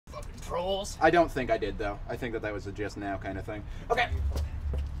trolls. I don't think I did, though. I think that was a just now kind of thing. Okay.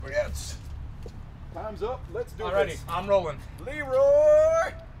 Yes. Time's up. Let's do Alrighty, this. I'm rolling.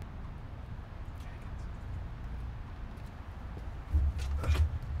 Leroy!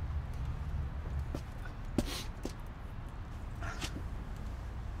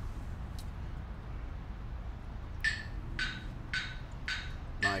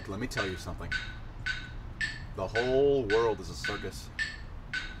 Mike, let me tell you something. The whole world is a circus.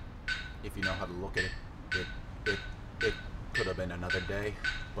 If you know how to look at it, it could have been another day,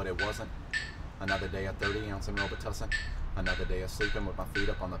 but it wasn't. Another day of 30-ounce and Robitussin. Another day of sleeping with my feet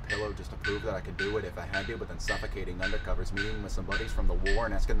up on the pillow just to prove that I could do it if I had to, but then suffocating undercovers, meeting with some buddies from the war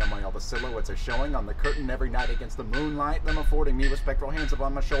and asking them why all the silhouettes are showing on the curtain every night against the moonlight, them affording me respectful hands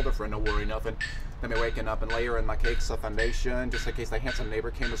upon my shoulder for no worry nothing. Then me waking up and layering my cakes of foundation just in case the handsome neighbor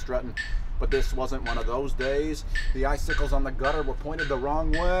came a-strutting. But this wasn't one of those days. The icicles on the gutter were pointed the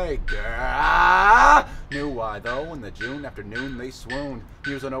wrong way. Gah! Knew why, though. In the June afternoon, they swooned,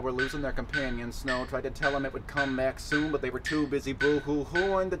 musing over losing their companion Snow. Tried to tell them it would come back soon, but they were too busy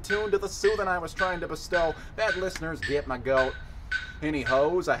boo-hoo-hooing the tune to the soothing I was trying to bestow. Bad listeners, get my goat. Any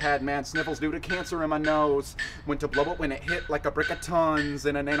hoes? I had mad sniffles due to cancer in my nose. Went to blow it when it hit like a brick of tons.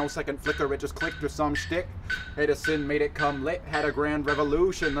 In a nanosecond flicker, it just clicked or some shtick. Edison made it come lit, had a grand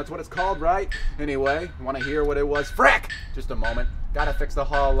revolution. That's what it's called, right? Anyway, want to hear what it was? Frack! Just a moment. Gotta fix the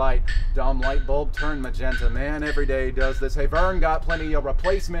hall light. Dumb light bulb turned magenta. Man, every day does this. Hey, Vern, got plenty of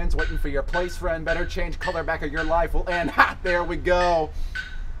replacements. Waiting for your place, friend. Better change color back of your life will end. Ha! There we go.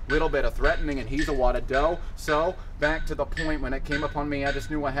 Little bit of threatening and he's a wad of dough. So, back to the point, when it came upon me, I just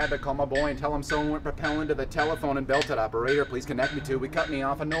knew I had to call my boy and tell him so, and went propelling to the telephone and belted, "Operator, please connect me to." He cut me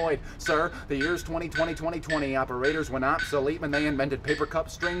off annoyed. "Sir, the year's 2020. Operators went obsolete when they invented paper cup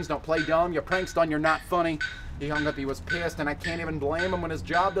strings. Don't play dumb, you're pranked on, you're not funny." He hung up, he was pissed, and I can't even blame him when his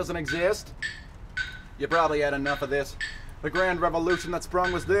job doesn't exist. You probably had enough of this. The grand revolution that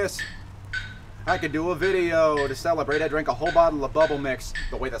sprung was this. I could do a video to celebrate. I drank a whole bottle of bubble mix.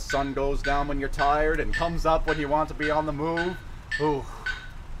 The way the sun goes down when you're tired and comes up when you want to be on the move. Ooh,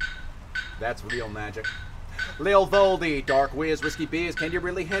 that's real magic. Lil Voldy, dark whiz, whiskey beers, can you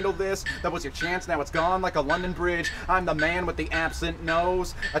really handle this? That was your chance, now it's gone like a London bridge. I'm the man with the absent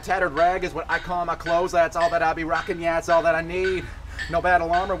nose. A tattered rag is what I call my clothes. That's all that I be rocking, yeah, it's all that I need. No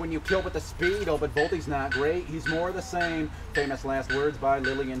battle armor when you kill with the speed. Oh, but Voldy's not great, he's more the same. Famous last words by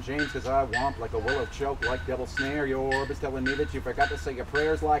Lillian James, cause I womp like a willow choke, like devil snare. Your orb is telling me that you forgot to say your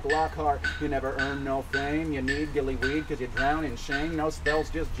prayers like Lockhart. You never earn no fame, you need gilly weed cause you drown in shame. No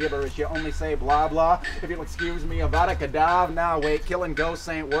spells, just gibberish, you only say blah blah. If you'll excuse me, Avada Kedavra. Now wait, killing ghosts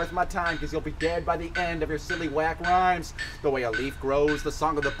ain't worth my time, cause you'll be dead by the end of your silly whack rhymes. The way a leaf grows, the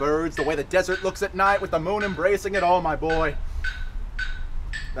song of the birds, the way the desert looks at night with the moon embracing it, oh my boy.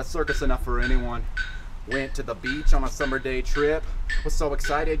 That's circus enough for anyone. Went to the beach on a summer day trip. Was so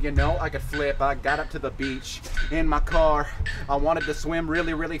excited, you know, I could flip. I got up to the beach in my car. I wanted to swim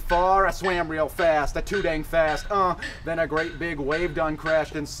really, really far. I swam real fast, too dang fast. Then a great big wave done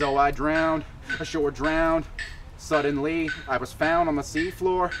crashed, and so I drowned. Ashore drowned. Suddenly, I was found on the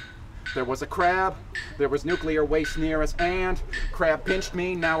seafloor. There was a crab, there was nuclear waste near us, and crab pinched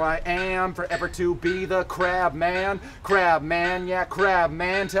me, now I am forever to be the crab man. Crab man, yeah, crab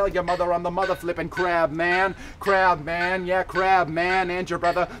man. Tell your mother I'm the mother flippin' crab man. Crab man, yeah, crab man. And your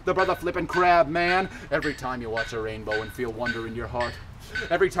brother, the brother flippin' crab man. Every time you watch a rainbow and feel wonder in your heart.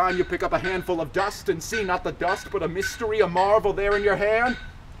 Every time you pick up a handful of dust and see not the dust but a mystery, a marvel there in your hand.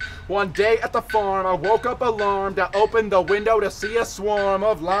 One day at the farm, I woke up alarmed. I opened the window to see a swarm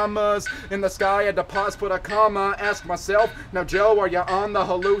of llamas in the sky. I had to pause, put a comma, ask myself, now Joe, are you on the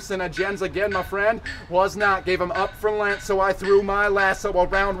hallucinogens again, my friend? Was not, gave him up for Lent, so I threw my lasso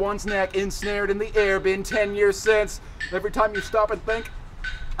around one's neck, ensnared in the air, been 10 years since. Every time you stop and think,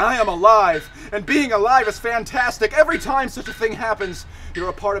 I am alive, and being alive is fantastic. Every time such a thing happens, you're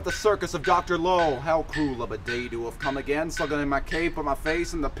a part of the circus of Dr. Lowe. How cruel of a day to have come again, slugging in my cave, put my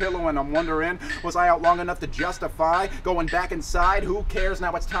face in the pillow, and I'm wondering, was I out long enough to justify going back inside? Who cares?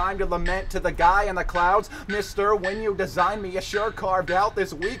 Now it's time to lament to the guy in the clouds. Mister, when you designed me, you sure carved out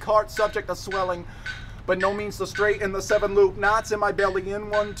this weak heart subject to swelling. But no means to straighten the 7 loop knots in my belly. In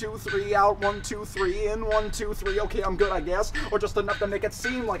 1, 2, 3, out 1, 2, 3, in 1, 2, 3. Okay, I'm good, I guess. Or just enough to make it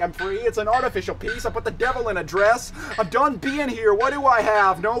seem like I'm free. It's an artificial piece. I put the devil in a dress. I'm done being here. What do I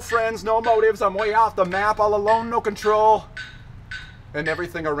have? No friends, no motives. I'm way off the map. All alone, no control. And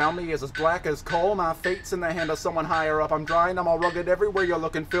everything around me is as black as coal. My fate's in the hand of someone higher up. I'm drying, I'm all rugged everywhere you're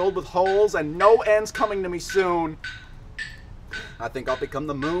looking, filled with holes, and no end's coming to me soon. I think I'll become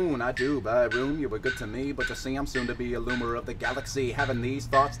the moon. I do, by room, you were good to me, but you see, I'm soon to be a loomer of the galaxy. Having these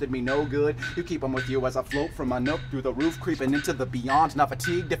thoughts did me no good. You keep them with you as I float from my nook through the roof, creeping into the beyond. Not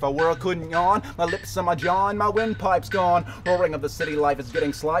fatigued if a world couldn't yawn. My lips and my jaw and my windpipe's gone. Roaring of the city life is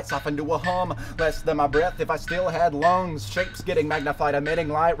getting slight, softened to a hum. Less than my breath if I still had lungs. Shapes getting magnified, emitting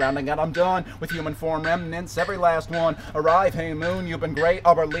light. Rounding out, I'm done with human form remnants, every last one. Arrive, hey moon, you've been great.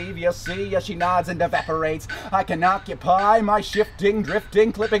 I'll relieve you, see, as she nods and evaporates. I can occupy my shifting,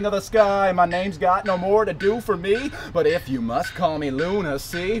 drifting, clipping of the sky. My name's got no more to do for me, but if you must call me Luna,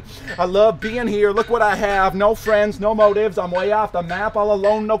 see? I love being here, look what I have. No friends, no motives, I'm way off the map, all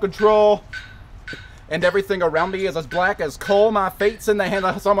alone, no control. And everything around me is as black as coal. My fate's in the hand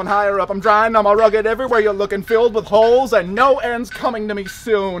of someone higher up. I'm drying, I'm all rugged everywhere you're looking, filled with holes, and no end's coming to me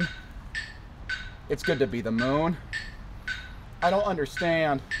soon. It's good to be the moon. I don't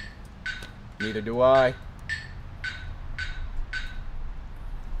understand. Neither do I.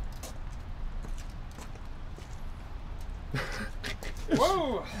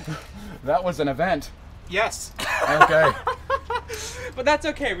 Whoa! That was an event. Yes. Okay. But that's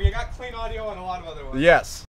okay. We got clean audio on a lot of other ones. Yes.